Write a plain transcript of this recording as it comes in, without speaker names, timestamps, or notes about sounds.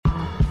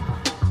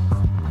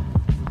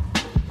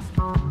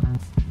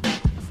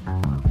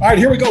All right,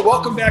 here we go.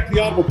 Welcome back to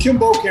the Audible. Kim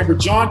Bokamper,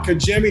 John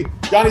Kajemi.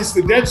 Johnny's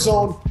the dead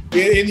zone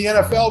in the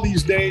NFL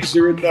these days.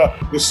 They're in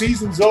the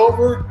season's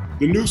over.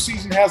 The new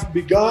season hasn't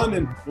begun,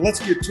 and let's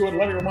get to it.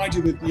 Let me remind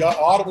you that the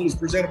Audible is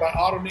presented by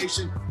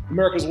AutoNation,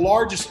 America's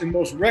largest and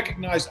most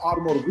recognized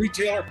automotive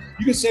retailer.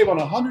 You can save on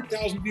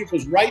 100,000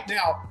 vehicles right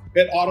now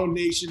at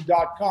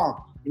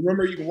AutoNation.com. And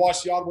remember, you can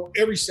watch the Audible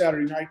every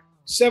Saturday night,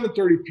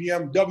 7:30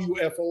 p.m.,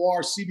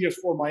 WFOR,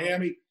 CBS4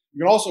 Miami. You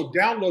can also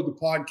download the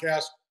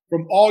podcast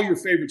from all your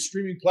favorite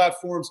streaming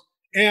platforms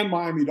and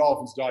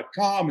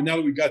MiamiDolphins.com. And now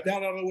that we got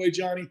that out of the way,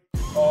 Johnny,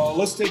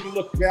 let's take a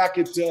look back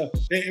at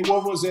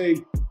what was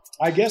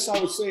I guess I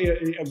would say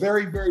a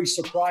very, very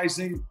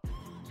surprising,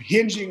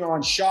 hinging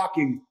on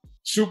shocking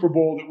Super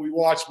Bowl that we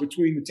watched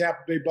between the Tampa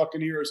Bay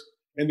Buccaneers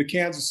and the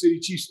Kansas City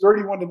Chiefs.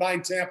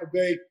 31-9 Tampa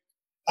Bay.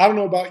 I don't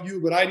know about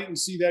you, but I didn't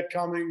see that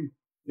coming.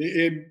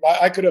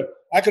 I could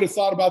have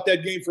thought about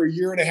that game for a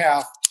year and a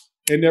half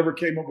and never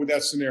came up with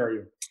that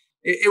scenario.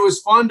 It was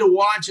fun to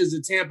watch as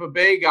a Tampa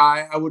Bay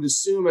guy, I would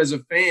assume as a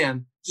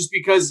fan, just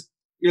because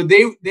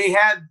they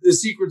had the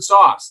secret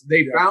sauce.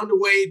 They found a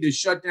way to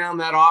shut down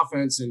that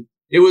offense, and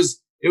it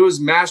was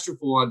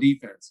masterful on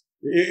defense.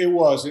 It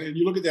was, and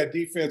you look at that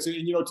defense, and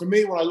to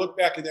me, when I look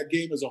back at that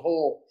game as a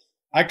whole,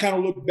 I kind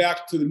of look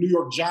back to the New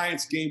York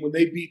Giants game when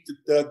they beat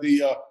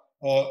the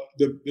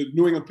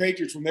New England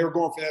Patriots when they were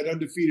going for that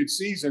undefeated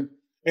season,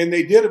 and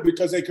they did it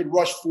because they could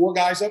rush four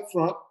guys up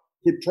front,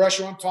 put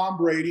pressure on Tom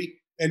Brady,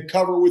 and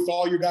cover with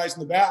all your guys in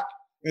the back.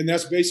 And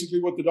that's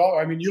basically what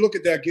you look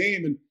at that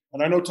game,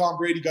 and I know Tom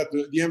Brady got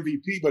the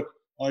MVP, but,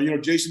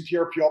 Jason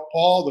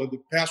Pierre-Paul, the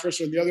pass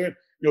rusher on the other end,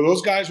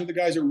 those guys are the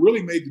guys that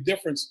really made the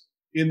difference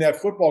in that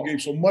football game.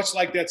 So much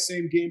like that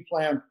same game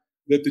plan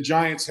that the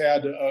Giants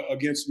had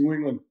against New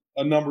England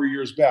a number of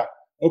years back.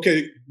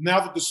 Okay,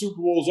 now that the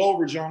Super Bowl is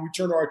over, John, we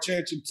turn our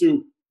attention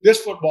to this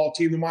football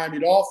team, the Miami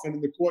Dolphins.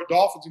 And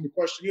the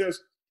question is,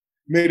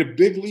 made a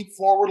big leap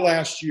forward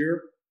last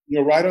year,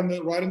 right on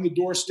the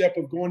doorstep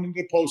of going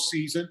into the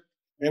postseason,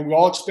 and we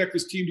all expect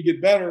this team to get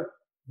better.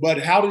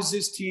 But how does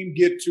this team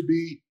get to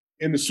be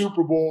in the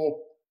Super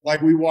Bowl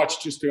like we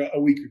watched just a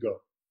week ago?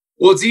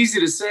 Well, it's easy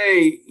to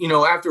say,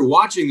 after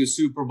watching the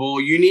Super Bowl,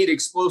 you need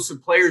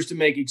explosive players to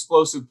make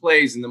explosive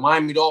plays, and the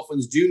Miami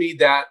Dolphins do need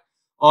that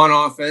on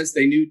offense.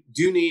 They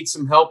do need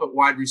some help at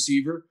wide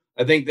receiver.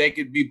 I think they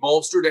could be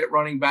bolstered at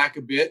running back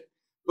a bit.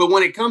 But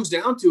when it comes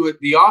down to it,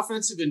 the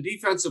offensive and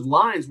defensive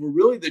lines were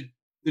really the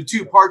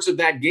two parts of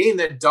that game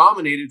that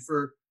dominated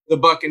for the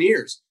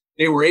Buccaneers.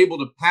 They were able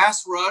to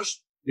pass rush,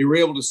 they were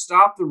able to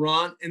stop the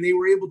run, and they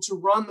were able to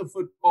run the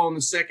football in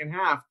the second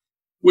half,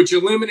 which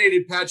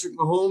eliminated Patrick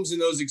Mahomes in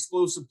those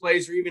explosive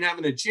plays or even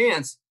having a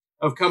chance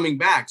of coming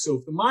back. So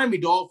if the Miami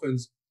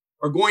Dolphins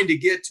are going to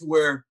get to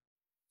where,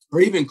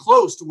 or even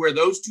close to where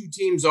those two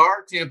teams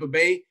are, Tampa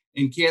Bay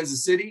and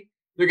Kansas City,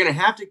 they're going to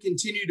have to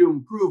continue to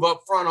improve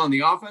up front on the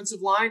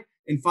offensive line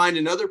and find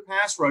another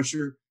pass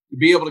rusher to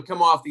be able to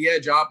come off the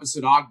edge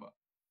opposite Agba.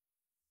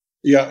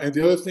 Yeah, and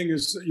the other thing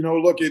is,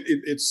 look,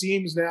 it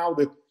seems now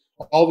that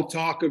all the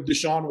talk of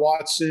Deshaun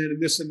Watson and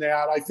this and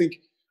that, I think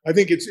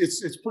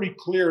it's pretty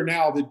clear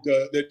now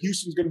that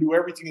Houston's going to do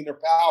everything in their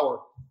power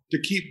to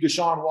keep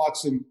Deshaun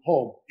Watson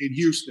home in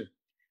Houston,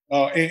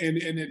 and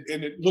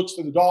it looks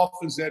to the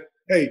Dolphins that,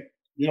 hey,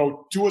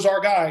 Tua's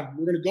our guy.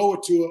 We're going to go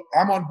with Tua.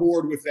 I'm on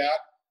board with that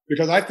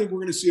because I think we're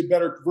going to see a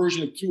better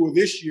version of Tua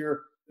this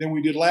year than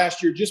we did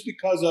last year, just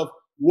because of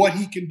what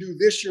he can do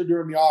this year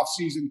during the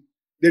offseason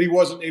that he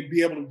wasn't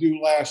able to do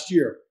last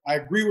year. I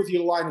agree with you,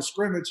 the line of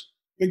scrimmage.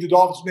 I think the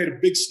Dolphins made a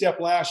big step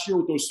last year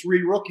with those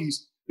three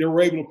rookies that were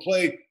able to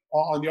play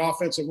on the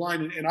offensive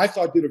line, and I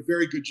thought did a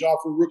very good job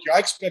for a rookie. I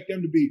expect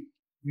them to be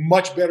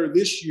much better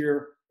this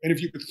year, and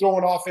if you could throw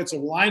an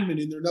offensive lineman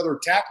in there, another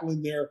tackle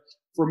in there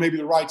for maybe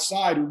the right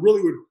side, it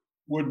really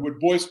would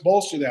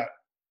bolster that.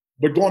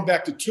 But going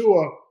back to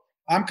Tua,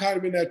 I'm kind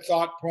of in that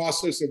thought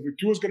process of if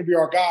Tua's going to be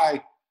our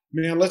guy,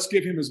 man, let's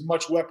give him as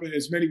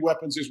many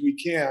weapons as we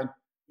can.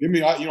 I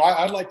mean,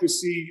 I'd like to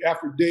see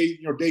after day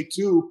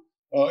two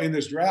in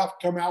this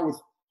draft come out with,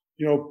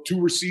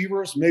 two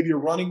receivers, maybe a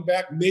running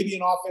back, maybe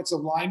an offensive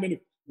lineman. If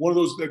one of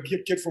those, the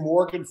kid from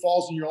Oregon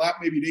falls in your lap,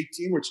 maybe at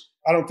 18, which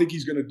I don't think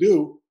he's going to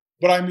do.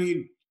 But I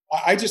mean,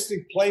 I just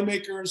think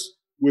playmakers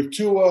with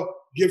Tua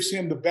gives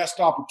him the best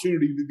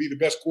opportunity to be the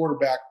best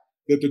quarterback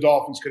that the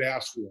Dolphins could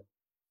ask for.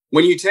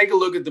 When you take a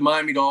look at the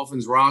Miami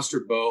Dolphins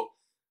roster, Bo,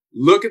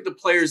 look at the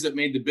players that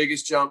made the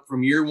biggest jump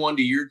from year one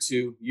to year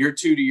two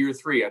to year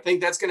three. I think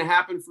that's going to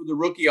happen for the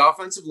rookie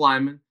offensive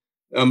linemen.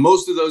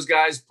 Most of those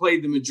guys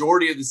played the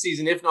majority of the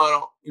season, if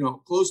not,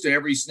 close to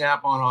every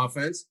snap on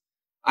offense.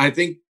 I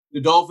think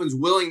the Dolphins'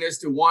 willingness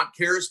to want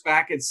Karras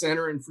back at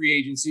center in free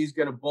agency is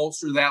going to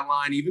bolster that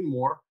line even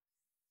more.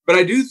 But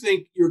I do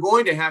think you're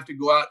going to have to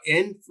go out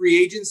in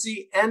free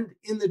agency and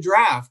in the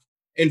draft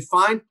and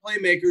find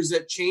playmakers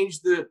that change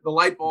the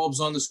light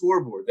bulbs on the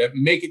scoreboard, that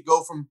make it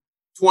go from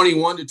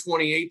 21 to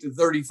 28 to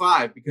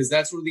 35, because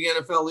that's where the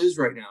NFL is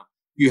right now.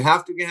 You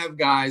have to have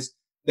guys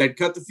that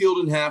cut the field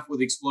in half with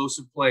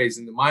explosive plays.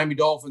 And the Miami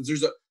Dolphins,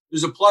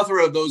 there's a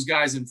plethora of those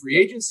guys in free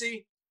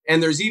agency,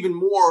 And there's even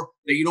more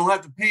that you don't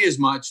have to pay as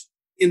much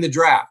in the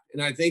draft.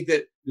 And I think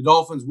that the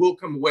Dolphins will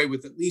come away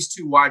with at least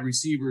 2 wide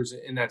receivers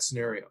in that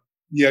scenario.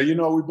 Yeah,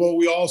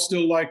 we all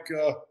still like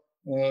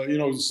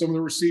some of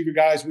the receiver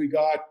guys we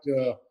got.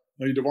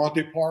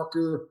 Devontae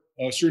Parker,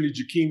 certainly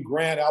Jakeem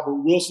Grant,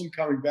 Albert Wilson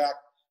coming back,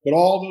 but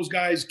all those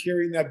guys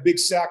carrying that big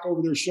sack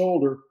over their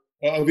shoulder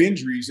of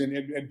injuries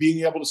and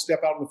being able to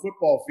step out on the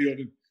football field.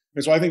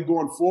 And so I think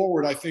going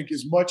forward, I think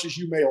as much as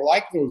you may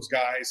like those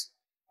guys,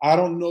 I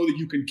don't know that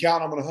you can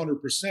count them on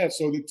 100%.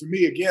 So that to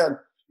me, again,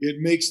 it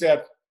makes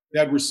that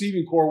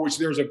receiving core, which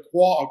there's a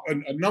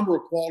number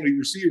of quality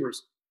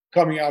receivers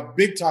coming out,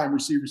 big time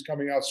receivers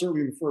coming out,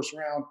 certainly in the first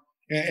round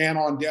and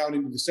on down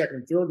into the second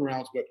and third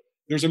rounds. But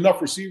there's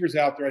enough receivers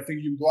out there. I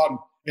think you can go out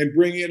and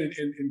bring in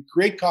and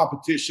create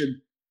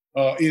competition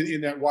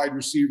in that wide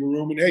receiver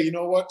room. And hey, you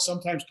know what?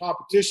 Sometimes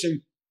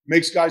competition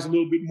makes guys a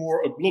little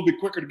bit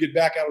quicker to get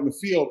back out on the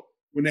field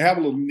when they have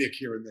a little nick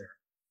here and there.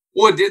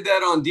 Well, it did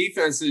that on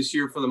defense this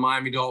year for the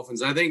Miami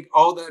Dolphins. I think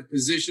all that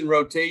position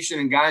rotation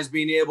and guys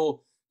being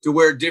able to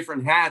wear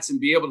different hats and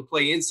be able to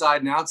play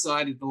inside and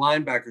outside at the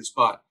linebacker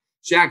spot.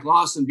 Shaq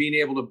Lawson being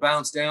able to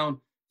bounce down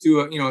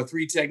to a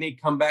 3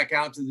 technique, come back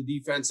out to the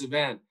defensive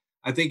end.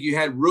 I think you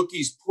had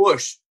rookies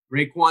push.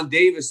 Raekwon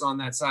Davis on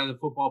that side of the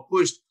football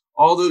pushed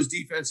all those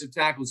defensive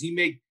tackles. He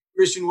made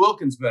Christian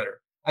Wilkins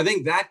better. I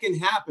think that can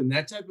happen.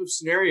 That type of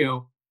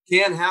scenario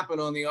can happen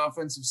on the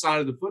offensive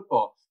side of the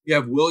football. You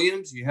have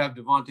Williams, you have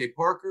Devontae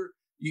Parker,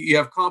 you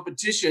have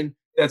competition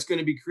that's going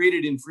to be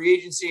created in free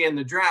agency and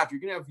the draft. You're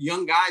going to have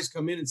young guys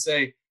come in and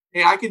say,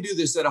 hey, I can do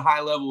this at a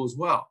high level as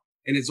well.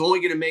 And it's only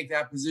going to make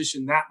that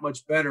position that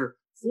much better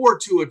for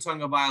Tua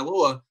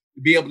Tagovailoa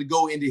to be able to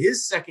go into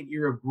his second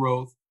year of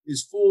growth,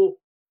 his full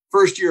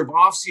first year of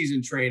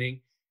offseason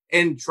training,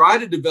 and try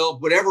to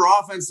develop whatever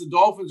offense the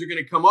Dolphins are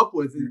going to come up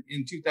with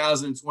in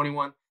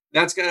 2021.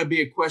 That's got to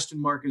be a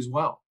question mark as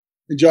well.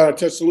 And John, I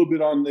touched a little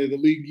bit on the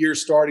league year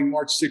starting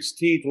March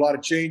 16th. A lot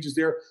of changes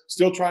there.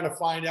 Still trying to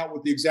find out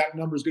what the exact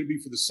number is going to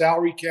be for the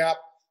salary cap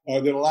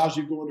that allows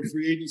you to go into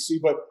free agency.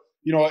 But,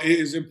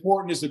 as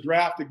important as the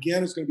draft,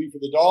 again, is going to be for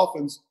the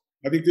Dolphins,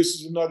 I think this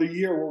is another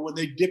year where when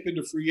they dip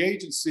into free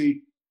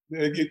agency,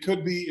 it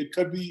could be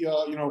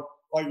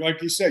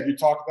like you said, you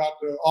talk about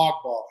the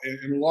Ogba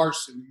and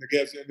Larson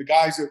and the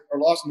guys that are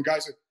lost and the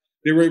guys that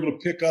they were able to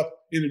pick up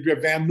in the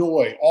draft, Van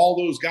Noy, all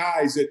those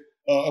guys that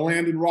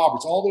Landon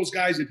Roberts, all those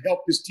guys that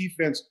helped this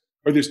defense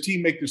or this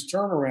team make this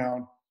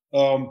turnaround.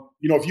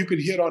 If you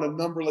could hit on a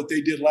number that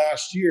they did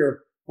last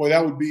year, boy,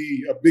 that would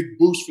be a big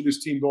boost for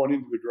this team going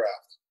into the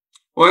draft.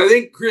 Well, I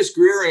think Chris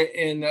Greer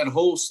and that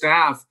whole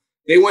staff,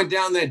 they went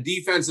down that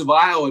defensive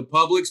aisle at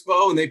Publix,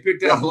 Bo, and they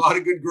picked out a lot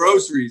of good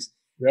groceries.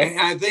 Yeah. And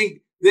I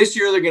think this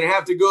year they're going to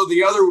have to go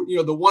the other,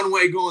 the one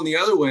way going the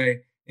other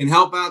way and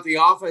help out the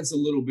offense a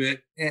little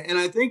bit. And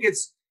I think it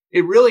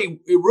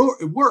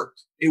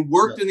worked. It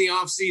worked in the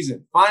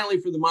offseason. Finally,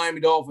 for the Miami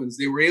Dolphins,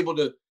 they were able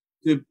to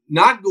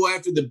not go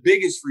after the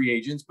biggest free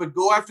agents, but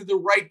go after the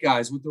right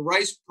guys with the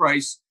right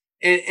price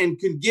and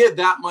can give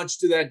that much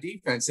to that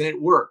defense. And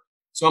it worked.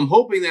 So I'm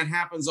hoping that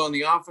happens on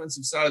the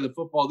offensive side of the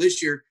football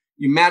this year.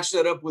 You match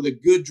that up with a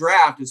good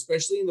draft,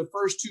 especially in the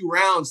first 2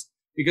 rounds,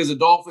 because the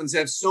Dolphins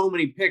have so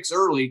many picks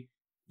early.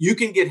 You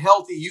can get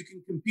healthy. You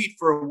can compete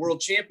for a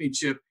world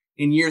championship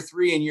in year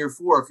 3 and year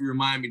 4 if you're a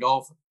Miami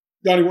Dolphin.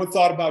 Johnny, one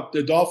thought about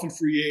the Dolphin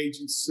free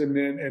agents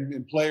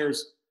and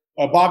players.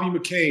 Bobby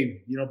McCain.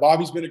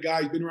 Bobby's been a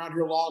guy. He's been around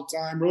here a long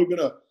time. Really been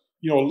a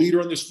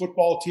leader on this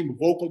football team, a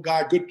vocal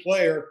guy, good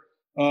player.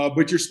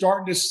 But you're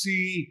starting to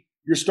see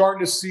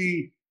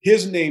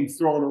his name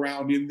thrown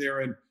around in there.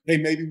 And hey,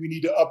 maybe we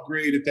need to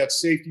upgrade at that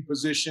safety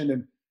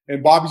position.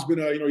 And Bobby's been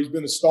he's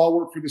been a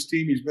stalwart for this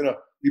team. He's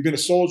been a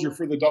soldier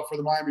for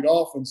the Miami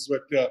Dolphins.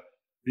 But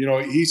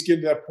he's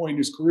getting to that point in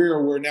his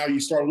career where now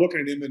you start looking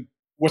at him and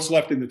what's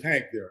left in the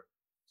tank there.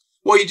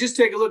 Well, you just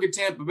take a look at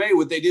Tampa Bay,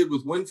 what they did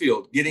with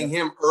Winfield, getting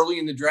him early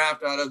in the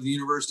draft out of the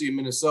University of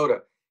Minnesota.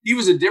 He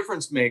was a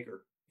difference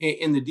maker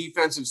in the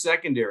defensive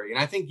secondary. And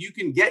I think you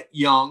can get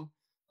young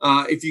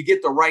if you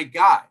get the right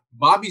guy.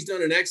 Bobby's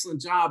done an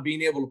excellent job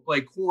being able to play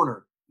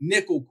corner,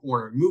 nickel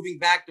corner, moving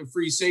back to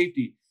free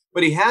safety.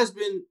 But he has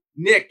been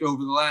nicked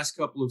over the last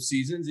couple of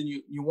seasons. And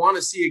you want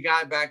to see a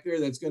guy back there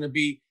that's going to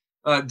be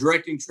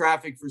directing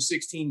traffic for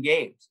 16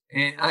 games.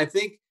 And I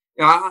think,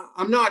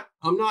 I'm not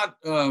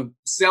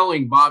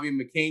selling Bobby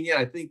McCain yet.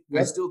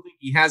 I still think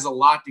he has a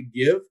lot to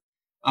give.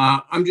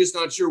 I'm just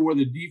not sure where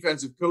the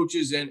defensive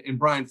coaches and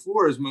Brian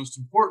Flores, most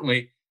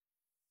importantly,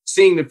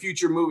 seeing the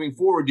future moving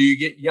forward. Do you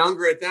get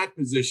younger at that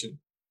position?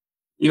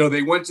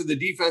 They went to the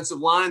defensive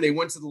line. They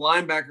went to the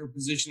linebacker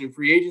position in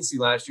free agency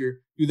last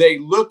year. Do they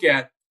look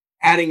at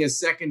adding a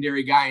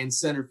secondary guy in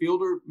center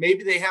field, or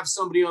maybe they have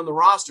somebody on the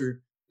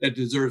roster that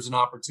deserves an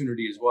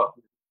opportunity as well?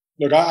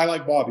 Look, I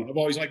like Bobby. I've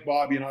always liked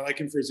Bobby, and I like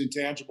him for his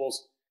intangibles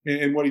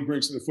and what he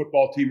brings to the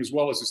football team, as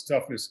well as his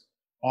toughness.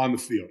 on the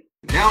field.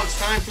 Now it's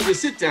time for the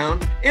sit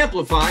down,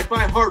 amplified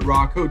by Hard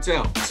Rock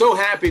Hotel. So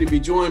happy to be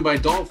joined by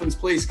Dolphins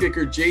place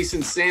kicker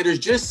Jason Sanders.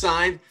 Just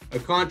signed a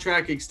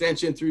contract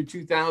extension through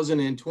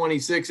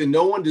 2026, and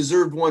no one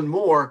deserved one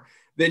more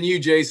than you,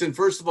 Jason.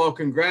 First of all,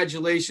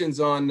 congratulations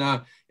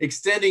on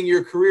extending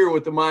your career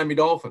with the Miami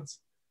Dolphins.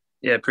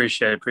 Yeah,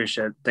 appreciate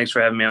it. Thanks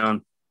for having me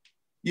on.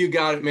 You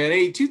got it, man.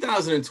 Hey,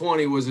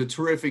 2020 was a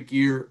terrific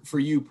year for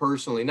you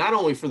personally, not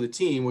only for the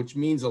team, which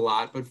means a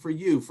lot, but for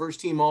you. First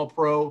team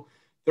All-Pro,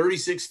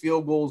 36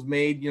 field goals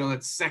made.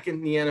 That's second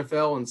in the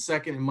NFL and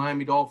second in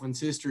Miami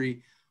Dolphins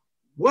history.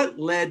 What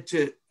led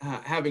to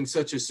having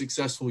such a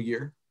successful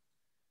year?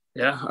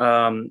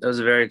 Yeah, it was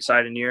a very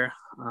exciting year.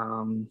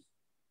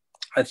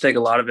 I think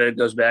a lot of it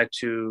goes back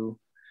to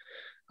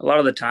a lot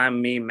of the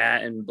time me,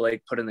 Matt, and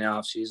Blake put in the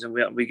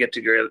offseason. We get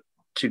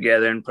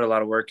together and put a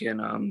lot of work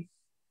in.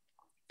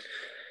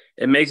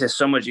 It makes it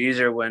so much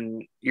easier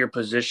when your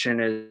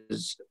position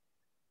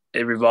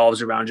it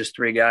revolves around just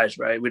three guys,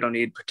 right? We don't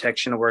need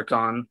protection to work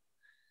on.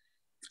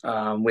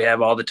 We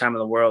have all the time in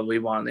the world we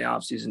want in the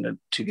offseason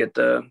to get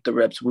the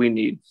reps we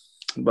need.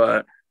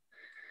 But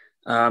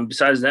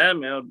besides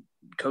that,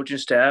 coaching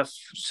staff,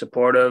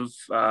 supportive,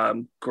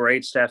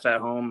 great staff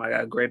at home. I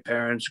got great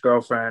parents,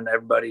 girlfriend,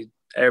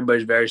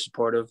 everybody's very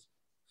supportive.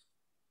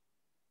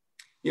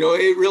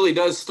 It really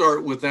does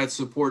start with that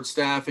support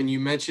staff, and you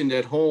mentioned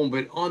at home,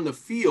 but on the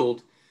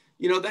field,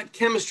 that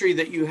chemistry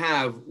that you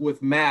have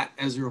with Matt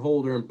as your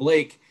holder and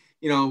Blake,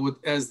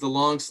 as the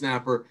long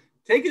snapper.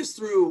 Take us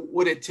through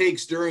what it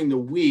takes during the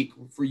week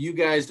for you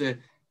guys to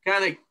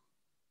kind of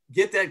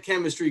get that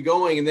chemistry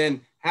going and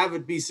then have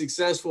it be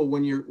successful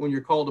when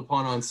you're called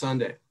upon on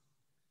Sunday.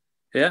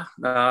 Yeah,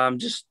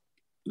 just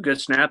a good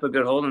snap, a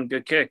good hold, and a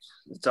good kick.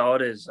 That's all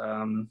it is.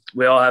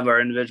 We all have our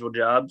individual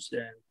jobs,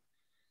 and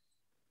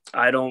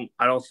I don't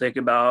think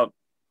about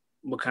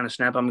what kind of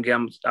snap I'm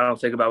gonna get. I don't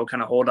think about what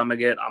kind of hold I'm gonna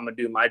get. I'm gonna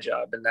do my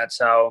job, and that's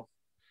how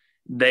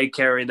they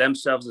carry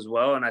themselves as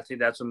well. And I think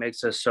that's what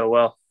makes us so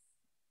well.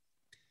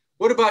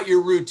 What about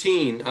your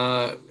routine?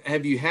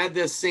 Have you had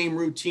this same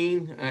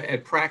routine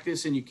at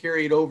practice, and you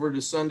carry it over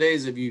to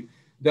Sundays? Have you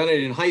done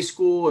it in high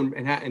school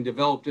and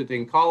developed it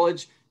in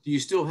college? Do you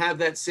still have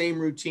that same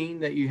routine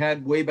that you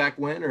had way back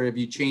when, or have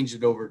you changed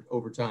it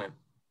over time?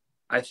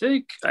 I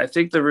think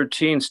the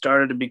routine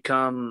started to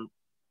become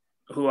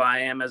who I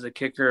am as a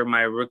kicker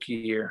my rookie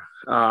year.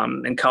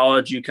 In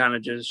college, you kind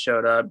of just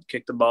showed up,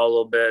 kicked the ball a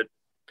little bit,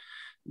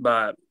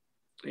 but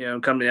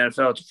come to the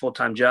NFL, it's a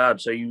full-time job.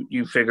 So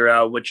you figure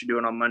out what you're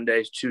doing on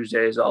Mondays,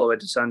 Tuesdays, all the way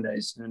to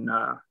Sundays. And,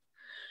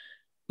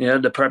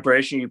 the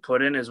preparation you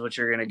put in is what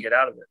you're going to get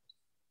out of it.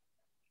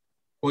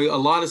 Well, a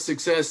lot of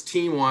success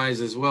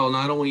team-wise as well,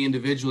 not only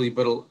individually,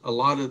 but a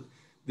lot of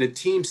the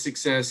team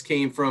success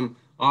came from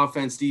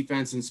offense,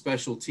 defense, and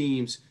special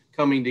teams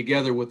coming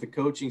together with the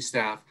coaching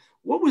staff.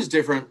 What was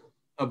different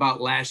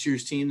about last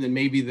year's team than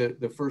maybe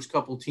the first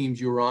couple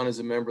teams you were on as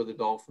a member of the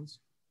Dolphins?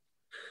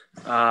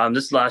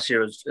 This last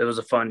year was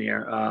a fun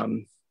year.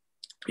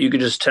 You could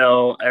just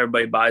tell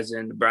everybody buys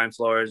into Brian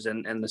Flores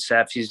and the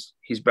staff he's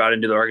brought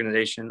into the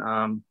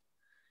organization.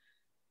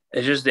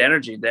 It's just the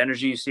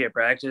energy you see at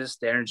practice,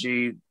 the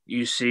energy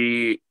you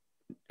see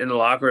in the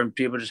locker room,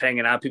 people just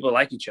hanging out, people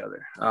like each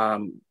other.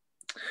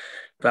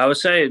 But I would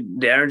say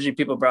the energy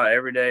people brought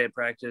every day at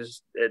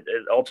practice, it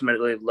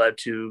ultimately led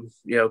to,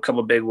 a couple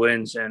of big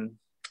wins, and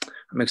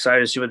I'm excited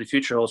to see what the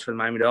future holds for the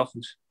Miami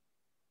Dolphins.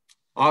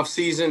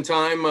 Off-season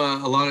time,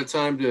 a lot of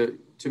time to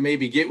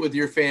maybe get with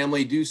your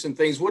family, do some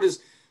things. What does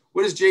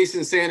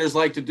Jason Sanders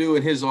like to do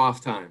in his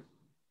off time?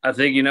 I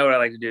think you know what I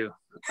like to do.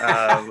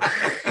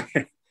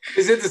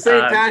 Is it the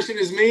same passion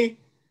as me?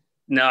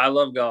 No, I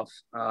love golf.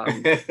 I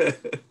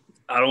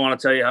don't want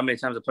to tell you how many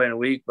times I play in a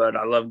week, but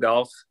I love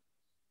golf.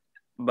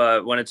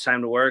 But when it's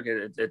time to work,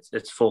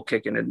 it's full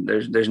kicking, and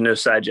there's no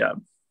side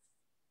job.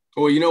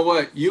 Well, you know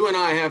what? You and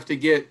I have to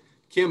get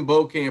Kim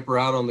Bocamper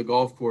out on the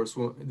golf course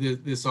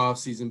this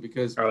offseason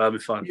because that'd be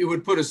fun. It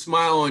would put a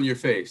smile on your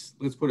face.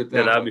 Let's put it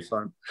that way. That'd be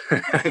fun.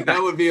 That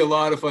would be a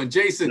lot of fun.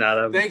 Jason,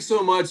 thanks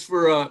so much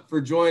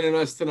for joining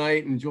us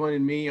tonight and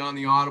joining me on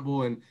the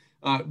Audible. And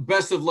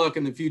best of luck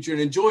in the future,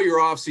 and enjoy your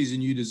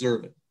offseason. You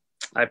deserve it.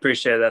 I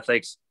appreciate that.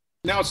 Thanks.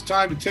 Now it's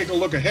time to take a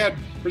look ahead,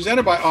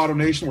 presented by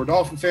AutoNation, where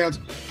Dolphin fans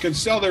can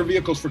sell their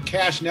vehicles for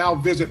cash now.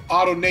 Visit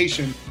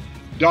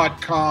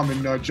AutoNation.com.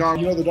 And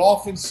John, the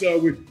Dolphins,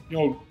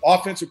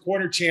 offensive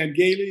coordinator Chan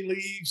Gailey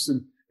leaves,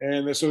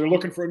 and so they're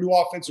looking for a new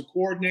offensive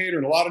coordinator,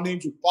 and a lot of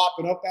names are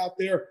popping up out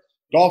there.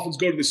 Dolphins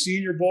go to the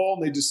Senior Bowl,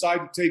 and they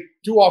decide to take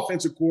two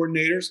offensive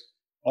coordinators,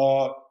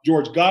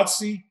 George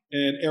Godsey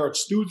and Eric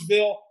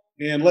Stootsville,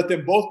 and let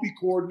them both be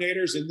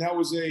coordinators. And that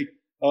was a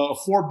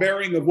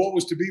forebearing of what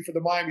was to be for the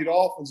Miami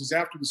Dolphins. Is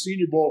after the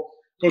Senior Bowl,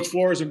 Coach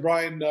Flores and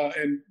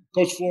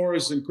Coach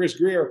Flores and Chris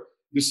Greer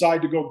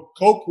decide to go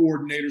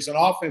co-coordinators on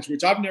offense,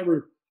 which I've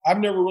never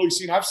really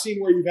seen. I've seen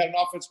where you've had an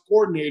offensive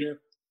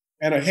coordinator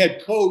and a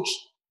head coach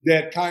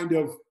that kind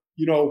of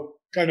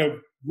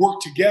work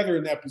together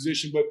in that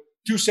position, but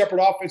two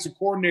separate offensive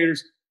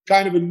coordinators,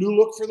 kind of a new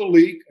look for the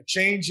league, a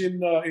change in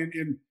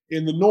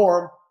the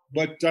norm.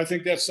 But I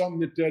think that's something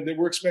that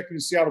we're expecting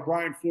to see out of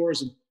Brian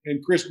Flores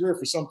and Chris Greer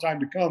for some time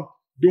to come,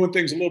 doing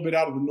things a little bit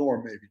out of the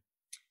norm, maybe.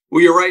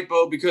 Well, you're right,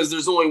 Bo, because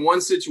there's only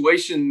one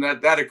situation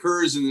that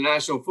occurs in the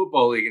National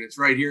Football League, and it's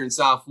right here in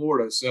South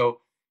Florida. So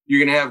you're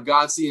going to have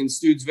Godsey and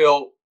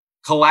Stutesville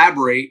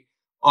collaborate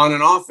on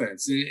an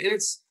offense. And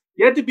it's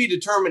yet to be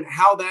determined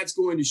how that's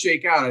going to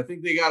shake out. I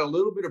think they got a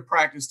little bit of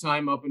practice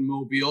time up in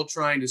Mobile,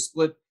 trying to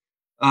split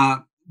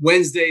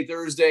Wednesday,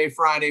 Thursday,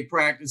 Friday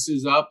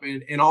practices up,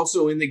 and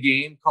also in the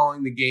game,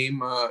 calling the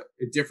game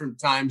at different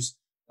times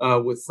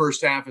with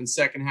first half and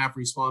second half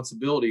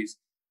responsibilities.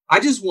 I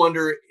just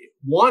wonder,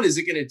 one, is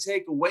it going to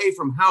take away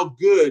from how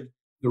good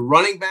the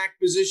running back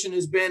position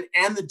has been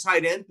and the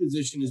tight end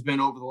position has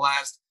been over the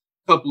last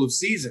couple of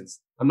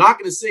seasons? I'm not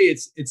going to say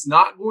it's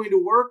not going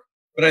to work,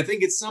 but I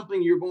think it's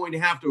something you're going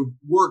to have to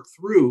work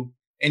through,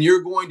 and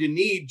you're going to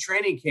need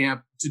training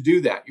camp to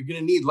do that. You're going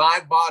to need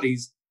live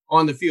bodies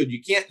on the field.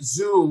 You can't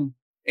Zoom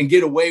and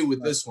get away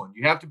with this one.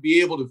 You have to be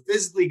able to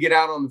physically get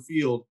out on the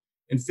field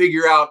and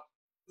figure out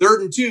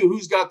 3rd and 2,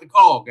 who's got the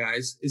call,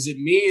 guys? Is it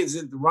me? Is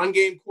it the run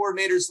game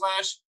coordinator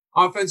 /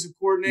 offensive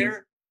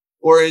coordinator?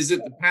 Or is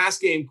it the pass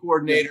game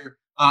coordinator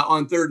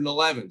on 3rd and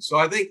 11? So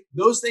I think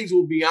those things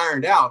will be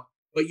ironed out,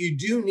 but you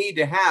do need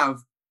to have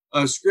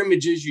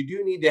scrimmages. You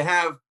do need to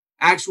have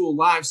actual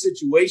live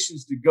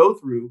situations to go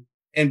through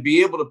and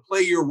be able to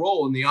play your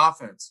role in the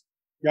offense.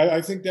 Yeah,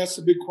 I think that's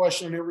the big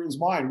question on everyone's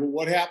mind. Well,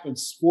 what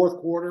happens 4th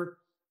quarter?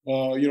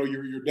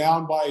 You're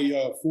down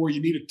by 4.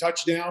 You need a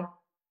touchdown.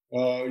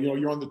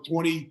 You're on the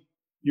 20.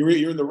 You're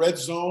in the red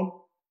zone.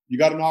 You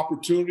got an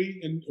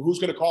opportunity, and who's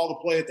going to call the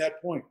play at that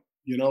point?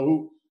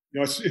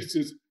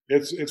 It's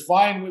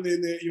fine when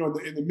in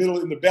the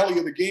middle, in the belly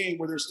of the game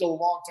where there's still a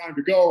long time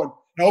to go, and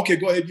okay,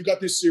 go ahead, you got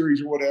this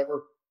series or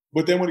whatever.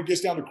 But then when it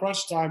gets down to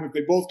crunch time, if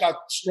they both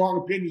got strong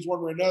opinions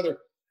one way or another,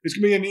 it's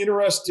going to be an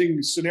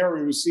interesting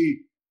scenario to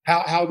see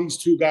how these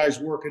two guys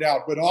work it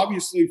out. But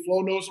obviously,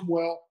 Flo knows them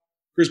well.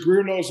 Chris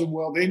Greer knows them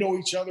well. They know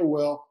each other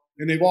well,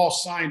 and they've all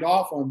signed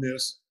off on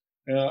this.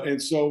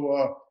 And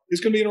so it's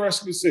going to be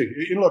interesting to see.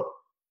 Look.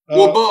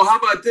 Well, Bo, how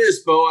about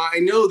this, Bo? I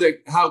know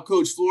that how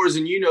Coach Flores,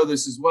 and you know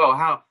this as well,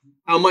 how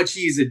much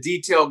he's a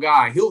detail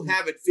guy. He'll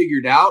have it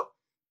figured out.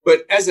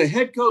 But as a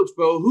head coach,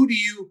 Bo, who do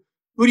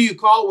you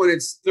call when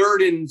it's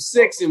 3rd and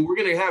 6 and we're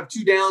going to have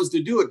 2 downs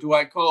to do it? Do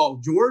I call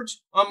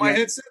George on my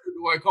headset, or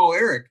do I call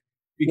Eric?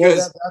 Because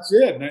that's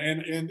it,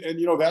 and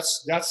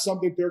that's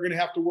something they're going to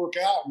have to work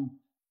out. And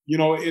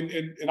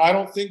I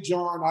don't think,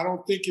 John,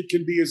 it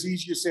can be as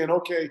easy as saying,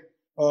 okay,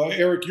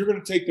 Eric, you're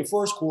going to take the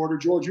first quarter.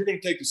 George, you're going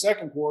to take the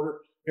second quarter.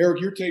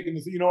 Eric, you're taking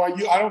the.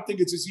 I don't think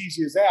it's as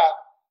easy as that,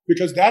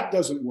 because that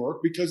doesn't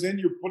work. Because then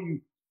you're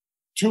putting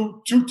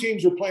two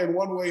teams are playing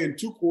one way in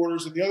 2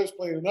 quarters, and the other's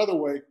playing another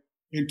way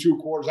in 2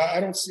 quarters.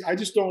 I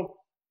just don't.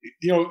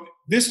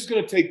 This is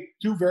going to take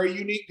 2 very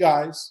unique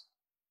guys.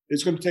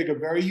 It's going to take a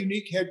very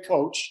unique head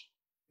coach,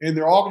 and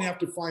they're all going to have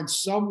to find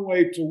some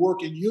way to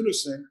work in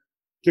unison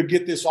to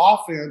get this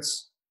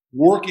offense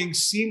working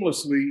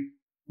seamlessly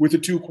with the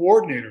 2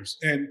 coordinators.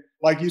 And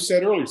like you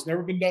said earlier, it's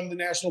never been done in the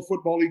National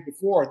Football League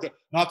before,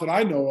 not that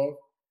I know of.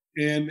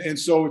 And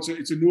so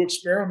it's a new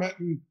experiment,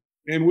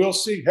 and we'll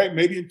see. Hey,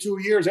 maybe in 2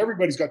 years,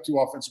 everybody's got 2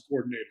 offensive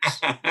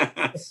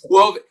coordinators.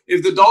 Well,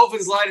 if the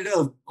Dolphins light it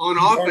up on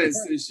offense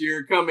this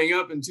year coming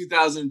up in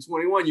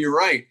 2021, you're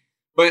right.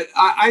 But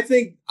I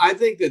think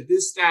that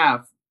this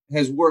staff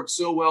has worked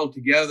so well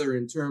together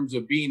in terms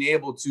of being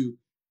able to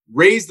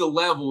raise the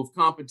level of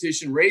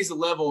competition, raise the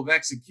level of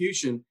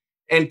execution,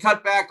 and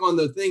cut back on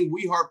the thing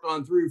we harped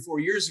on 3 or 4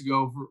 years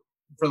ago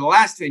for the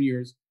last 10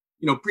 years,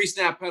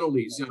 pre-snap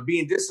penalties,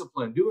 being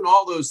disciplined, doing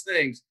all those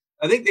things.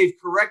 I think they've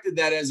corrected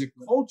that as a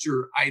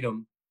culture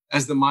item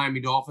as the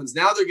Miami Dolphins.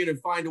 Now they're going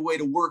to find a way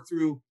to work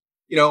through,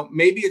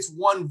 maybe it's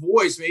one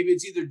voice, maybe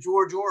it's either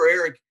George or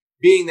Eric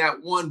being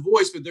that one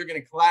voice, but they're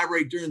going to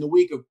collaborate during the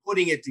week of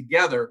putting it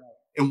together.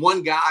 And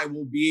one guy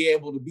will be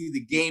able to be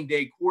the game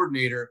day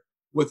coordinator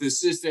with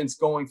assistance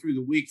going through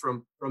the week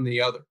from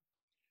the other.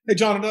 Hey,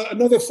 John,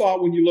 another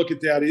thought when you look at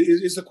that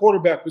is the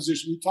quarterback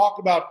position. We talked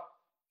about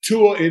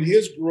Tua and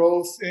his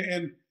growth,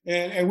 and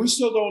we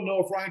still don't know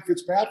if Ryan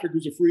Fitzpatrick,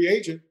 who's a free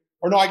agent,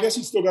 or no, I guess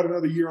he's still got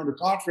another year under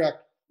contract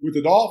with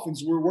the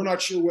Dolphins. We're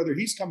not sure whether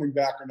he's coming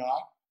back or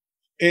not.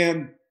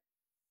 And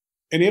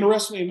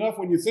interestingly enough,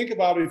 when you think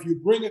about it, if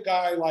you bring a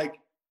guy like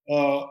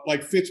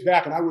Fitz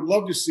back, and I would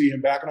love to see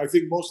him back, and I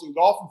think most of the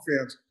Dolphin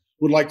fans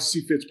would like to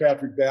see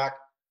Fitzpatrick back.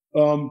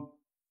 And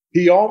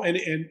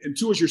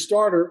Tua as your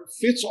starter,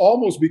 Fitz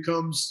almost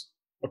becomes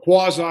a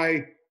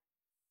quasi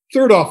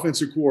third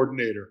offensive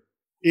coordinator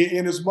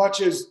in as much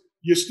as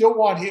you still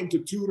want him to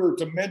tutor,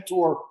 to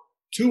mentor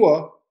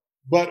Tua.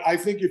 But I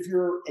think if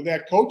you're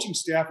that coaching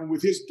staff and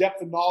with his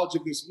depth and knowledge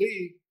of this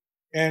league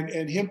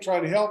and him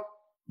trying to help,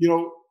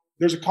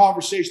 there's a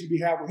conversation to be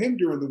had with him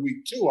during the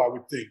week too, I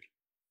would think.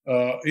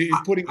 I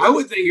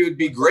would think it would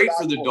be great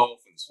for the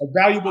Dolphins. A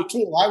valuable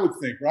tool, I would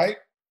think, right?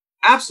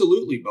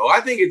 Absolutely, Bo. I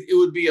think it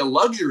would be a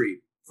luxury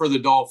for the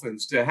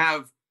Dolphins to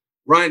have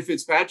Ryan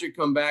Fitzpatrick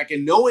come back,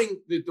 and knowing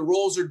that the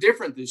roles are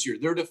different this year.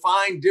 They're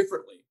defined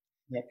differently.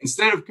 Yep.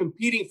 Instead of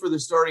competing for the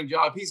starting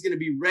job, he's going to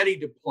be ready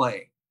to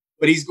play,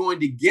 but he's going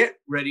to get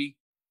ready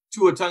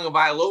Tua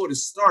Tagovailoa to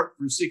start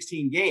for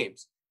 16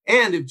 games.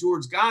 And if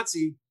George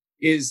Godsey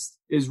is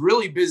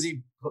really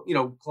busy,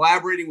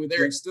 collaborating with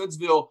Eric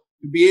Studsville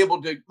to be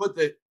able to put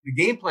the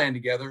game plan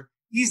together,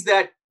 he's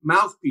that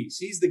mouthpiece.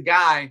 He's the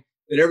guy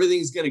that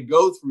everything's going to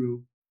go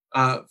through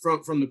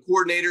from the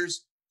coordinators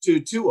to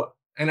Tua.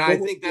 And I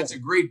think that's a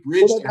great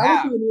bridge to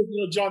have.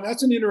 John,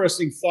 that's an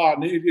interesting thought.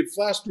 And it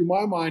flashed through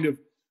my mind of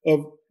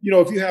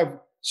if you have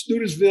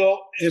Studsville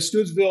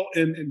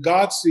and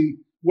Godsey,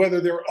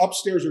 whether they're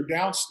upstairs or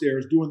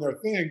downstairs doing their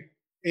thing,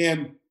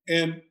 and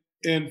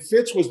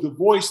Fitz was the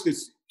voice that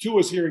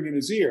Tua's hearing in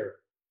his ear,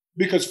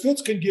 because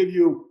Fitz can give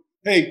you,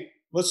 hey,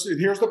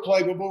 here's the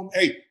play, boom,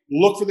 hey,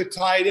 look for the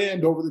tight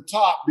end over the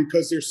top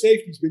because their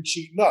safety's been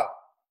cheating up,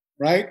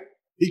 right?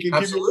 He can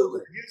give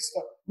you his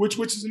stuff, which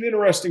is an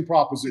interesting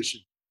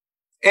proposition.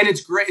 And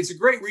it's great. It's a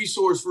great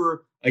resource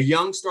for a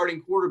young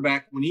starting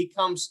quarterback when he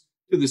comes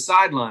to the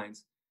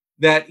sidelines,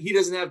 that he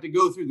doesn't have to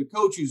go through the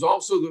coach who's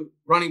also the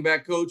running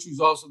back coach, who's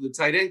also the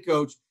tight end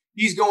coach.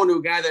 He's going to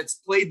a guy that's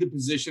played the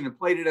position and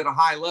played it at a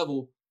high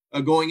level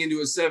going into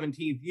a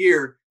 17th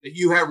year that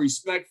you have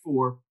respect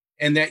for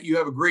and that you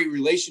have a great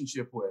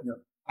relationship with. Yeah.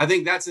 I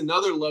think that's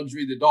another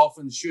luxury the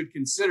Dolphins should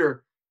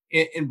consider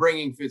in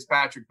bringing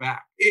Fitzpatrick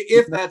back,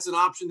 if that's an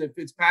option that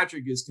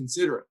Fitzpatrick is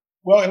considering.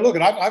 Well, and look,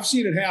 I've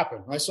seen it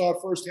happen. I saw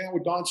it firsthand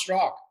with Don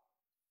Strock.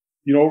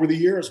 Over the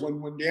years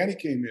when Danny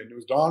came in,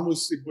 Don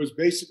was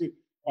basically,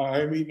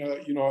 our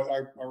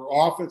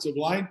offensive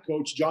line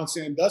coach, John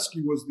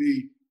Sandusky, was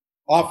the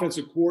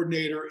offensive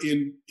coordinator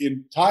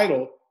in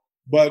title,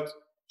 but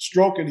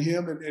Stroke and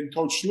him and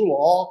Coach Shula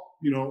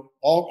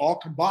all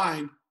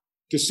combined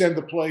to send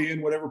the play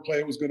in, whatever play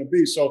it was going to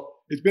be. So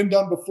it's been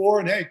done before,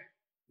 and hey,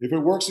 if it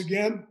works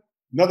again,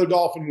 another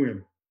Dolphin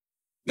win.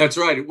 That's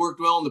right. It worked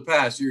well in the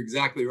past. You're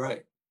exactly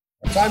right.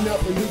 Time now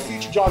for a new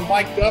feature, John,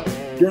 Mic'd Up.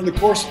 During the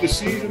course of the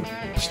season,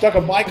 stuck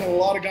a mic on a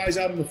lot of guys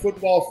out in the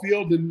football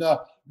field, and we're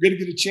going to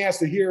get a chance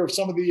to hear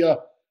some of the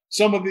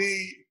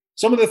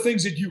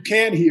things that you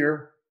can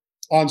hear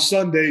on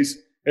Sundays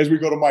as we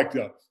go to Mic'd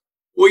Up.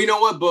 Well, you know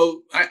what,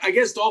 Bo? I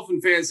guess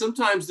Dolphin fans,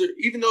 sometimes,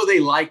 even though they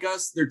like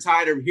us, they're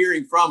tired of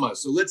hearing from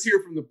us. So let's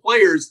hear from the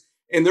players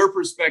and their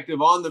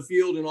perspective on the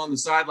field and on the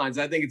sidelines.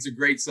 I think it's a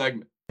great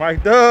segment.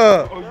 Mic'd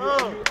up. You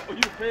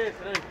the Fed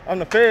today. I'm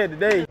the Fed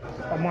today.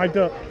 I'm mic'd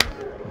up.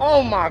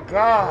 Oh, my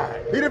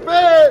God. He the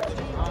Fed.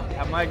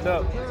 I'm mic'd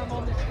up.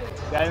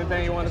 Got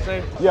anything you want to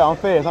say? Yeah, I'm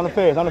Feds. I'm the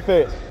Feds.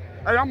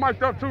 Hey, I'm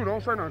mic'd up, too.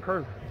 Don't say nothing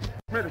crazy.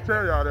 I meant to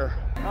tell y'all that.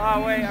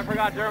 Oh, wait. I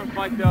forgot Durham's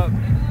mic'd up.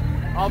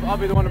 I'll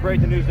be the one to break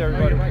the news to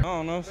everybody. I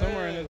don't know.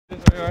 Somewhere in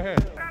this right here.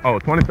 Oh,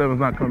 27's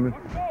not coming.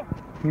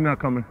 He's not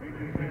coming.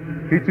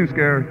 He's too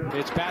scared.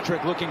 It's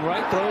Patrick looking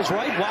right, throws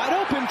right, wide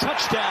open,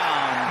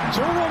 touchdown.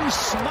 Durham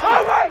Smith.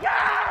 Oh, my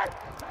God!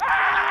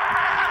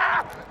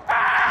 Ah!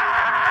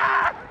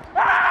 Ah!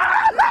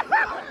 Ah!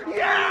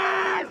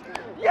 Yes!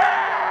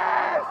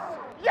 Yes!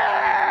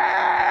 Yes!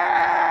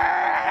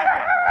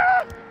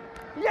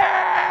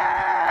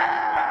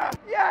 Yes!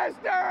 Yes,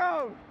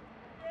 Durham!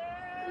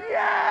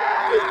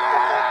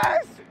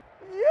 Yes!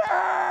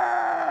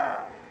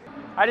 Yeah!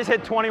 I just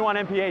hit 21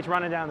 mph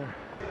running down there.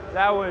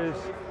 That was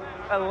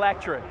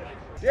electric.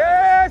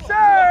 Yes,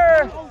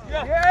 sir!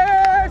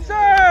 Yes,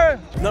 sir!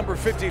 Number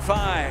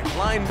 55,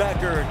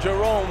 linebacker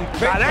Jerome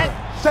Baker. Got it.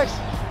 Six.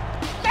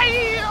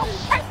 Damn!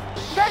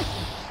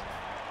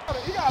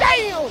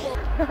 Damn!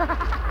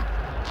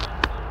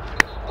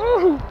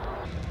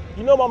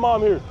 You know my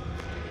mom here.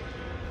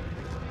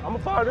 I'm a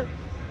fighter.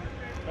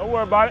 Don't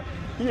worry about it.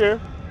 She here.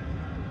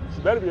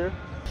 She better be here.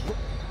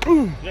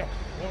 Yeah.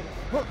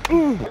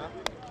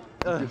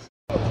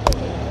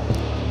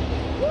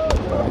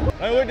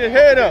 Hey, with the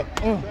head up.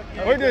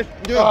 With this.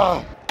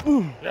 Yeah,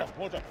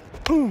 one time.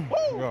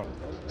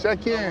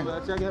 Check in.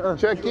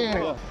 Check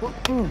in.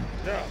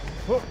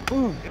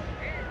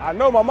 I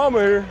know my mama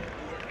here.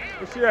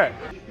 Where she at?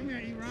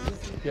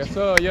 Yes,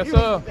 sir. Yes,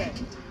 sir.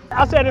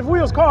 I said if we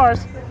was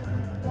cars,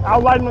 I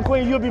would Lightning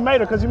McQueen, you'll be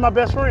Mater because you're my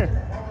best friend.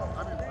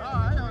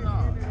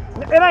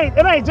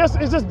 It ain't just,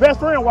 it's just best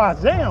friend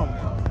wise. Damn.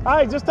 All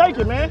right, just take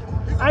it, man.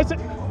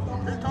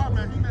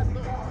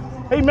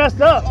 He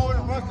messed up.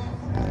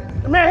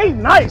 Man, he's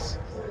nice.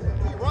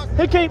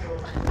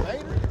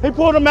 He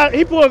pulled him out.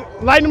 He pulled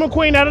Lightning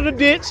McQueen out of the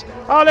ditch.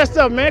 All that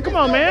stuff, man. Come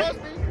on, man.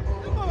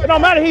 It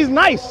don't matter. He's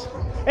nice,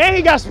 and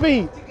he got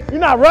speed. You're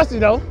not rusty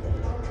though.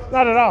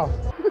 Not at all.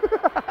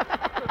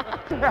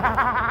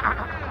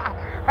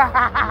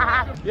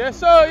 Yes,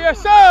 sir. Yes,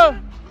 sir.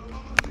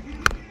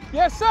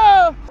 Yes,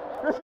 sir.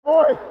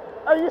 Boy,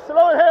 hey, you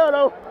slow as hell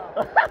though.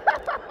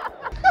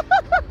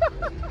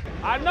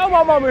 I know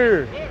my mama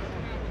here.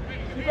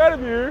 You better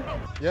be here.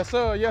 Yes,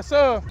 sir. Yes,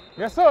 sir.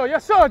 Yes, sir.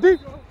 Yes, sir, D.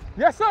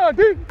 Yes, sir,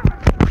 D.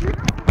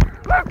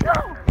 Let's go.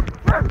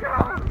 Let's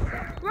go.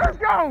 Let's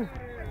go.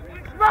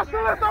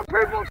 Specialists are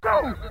people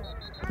too.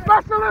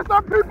 Specialists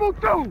are people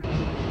too.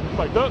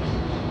 Like duck?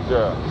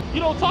 Yeah. You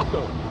don't talk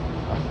though.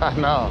 I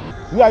know.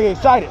 You gotta get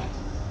excited.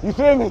 You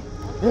feel me?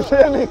 You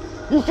feel me?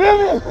 You feel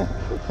me?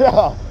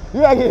 Yeah,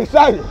 you gotta get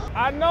excited.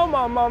 I know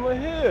my mama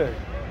here.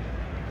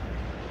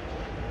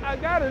 I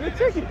got her the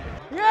ticket.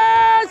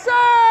 Yes,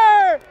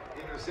 sir!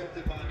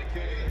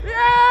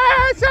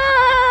 Yes,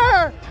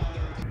 sir!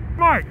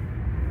 Mike,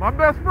 my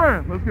best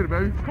friend. Let's get it,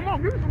 baby. Come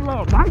on, give me some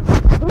love, Mike.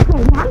 Let's go,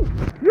 Mike.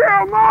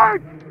 Yeah,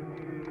 Mike!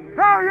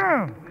 Hell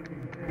yeah!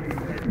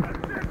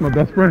 My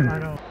best friend. I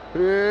know.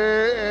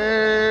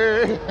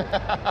 Hey,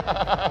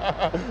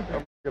 I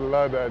fucking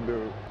love that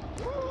dude.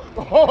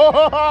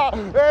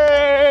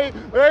 hey,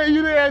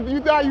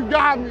 you thought you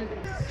got me.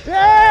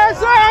 Yes,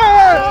 sir!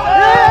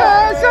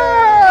 Yes,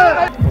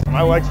 sir!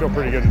 My legs feel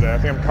pretty good today. I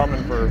think I'm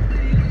coming for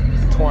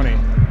 20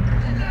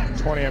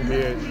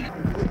 mph.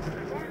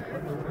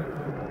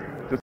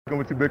 Just going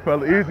with you, big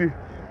fella. Easy.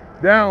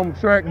 Down,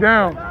 Shrek,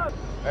 down.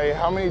 Hey,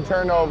 how many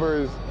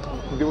turnovers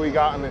do we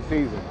got in the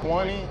season?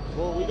 20?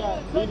 Well, we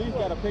just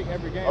got to pick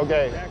every game.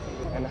 Okay.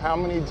 And how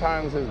many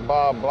times has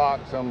Bob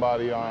blocked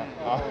somebody on?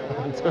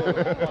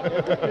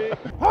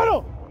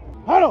 Huddle!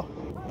 Huddle!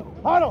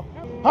 Huddle!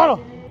 Huddle!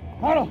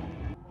 Huddle!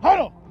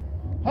 Huddle!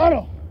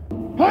 Huddle!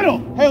 Huddle!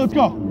 Hey, let's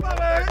go.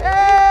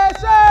 Yes,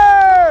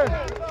 sir!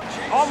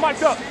 All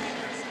mic'd up.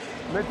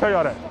 Let me tell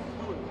y'all that.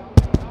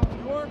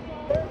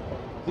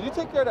 Did you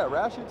take care of that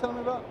rash you were telling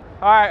me about?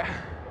 All right,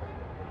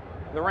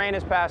 the rain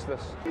has passed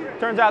us.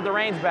 Turns out the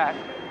rain's back.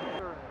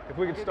 If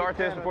we could start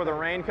this before the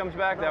rain comes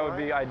back, that would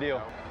be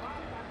ideal.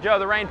 Joe,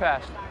 the rain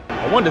passed.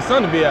 I want the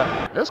sun to be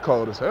out. It's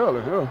cold as hell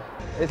in here.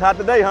 It's hot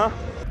today, huh?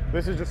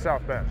 This is just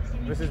South Bend.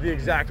 This is the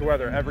exact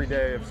weather every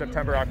day of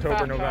September,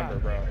 October, November,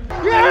 bro.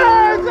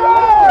 Yes,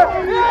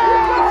 sir!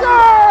 Yes,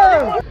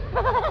 sir!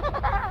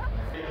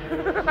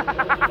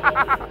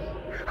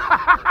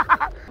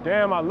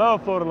 Damn, I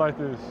love Florida like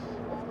this.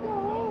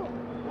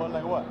 What,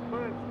 like what?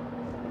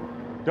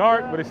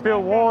 Dark, but it's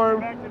still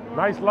warm.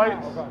 Nice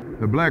lights.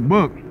 The black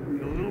book. The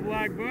little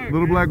black book.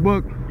 Little black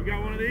book. You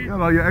got one of these?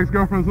 Got all your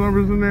ex-girlfriend's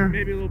numbers in there?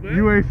 Maybe a little bit.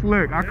 You ain't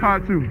slick. I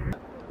caught you.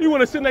 You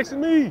want to sit next to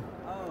me?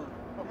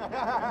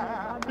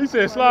 He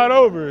said slide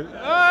over.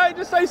 All right,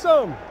 just say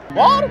something.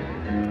 Water?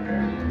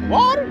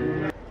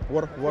 Water?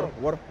 Water, water,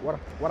 water, water,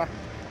 water.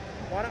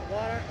 Water,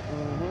 water.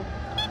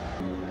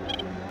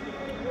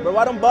 But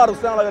why them bottles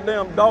sound like a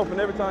damn dolphin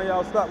every time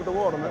y'all stop with the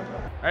water, man?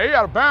 Hey, you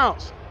got to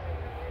bounce.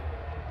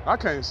 I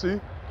can't see.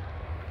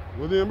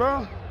 Was he in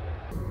bounds?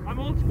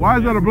 Why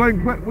is that a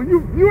blank plate? Well,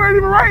 you ain't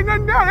even writing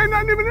nothing down. Ain't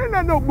nothing even in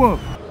that notebook.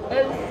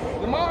 Hey,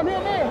 the mom here,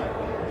 man.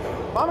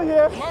 Mama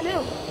here. Mom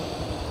here.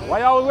 Why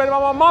y'all always waiting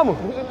about my mama?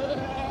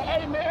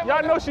 Hey, man.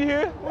 Y'all know she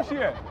here. Where she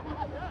at?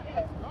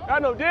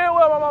 Y'all know damn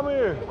well my mama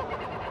here.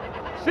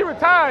 She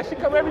retired. She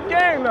come every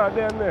game now,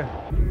 damn near.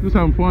 Just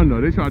having fun,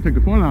 though. They try to take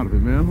the fun out of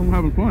it, man. I'm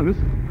having fun.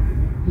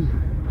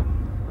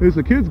 It's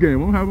a kid's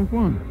game. I'm having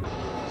fun.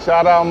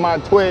 Shout out my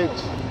Twitch.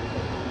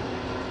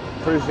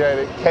 Appreciate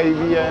it.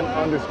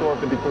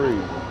 KVN_53.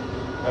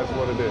 That's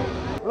what it is.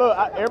 Look,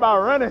 everybody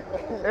running.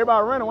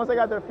 Everybody running. Once they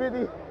got to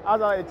 50, I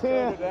was like at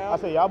 10. I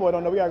said, y'all boy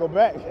don't know we gotta go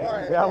back.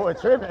 Y'all boy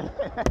tripping.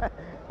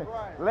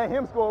 Let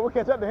him score. We'll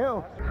catch up to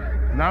him.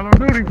 Not on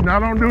duty.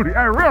 Not on duty.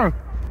 Hey, Russ,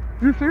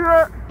 you see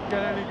that? Got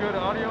any good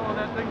audio on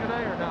that thing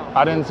today or no?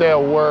 I didn't say a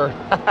word.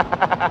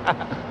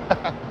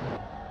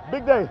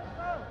 Big day.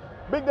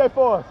 Big day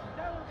for us.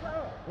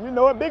 You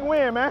know it. Big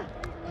win, man.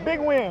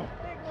 Big win.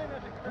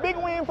 Big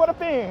win for the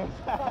Fins.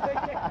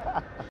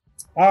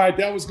 All right,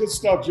 that was good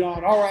stuff,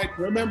 John. All right,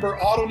 remember,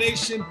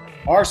 AutoNation,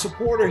 our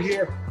supporter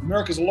here,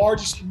 America's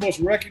largest and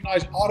most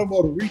recognized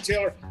automotive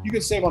retailer. You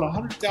can save on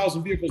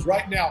 100,000 vehicles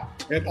right now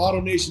at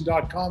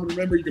AutoNation.com. And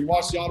remember, you can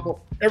watch the Audible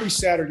every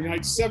Saturday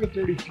night,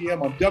 7:30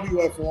 p.m. on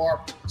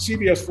WFOR,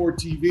 CBS 4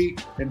 TV,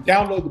 and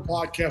download the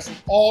podcast from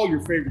all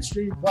your favorite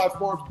streaming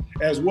platforms,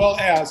 as well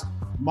as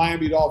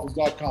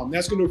MiamiDolphins.com.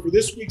 That's going to do it for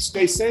this week.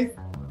 Stay safe,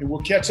 and we'll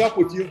catch up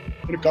with you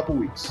in a couple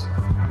weeks.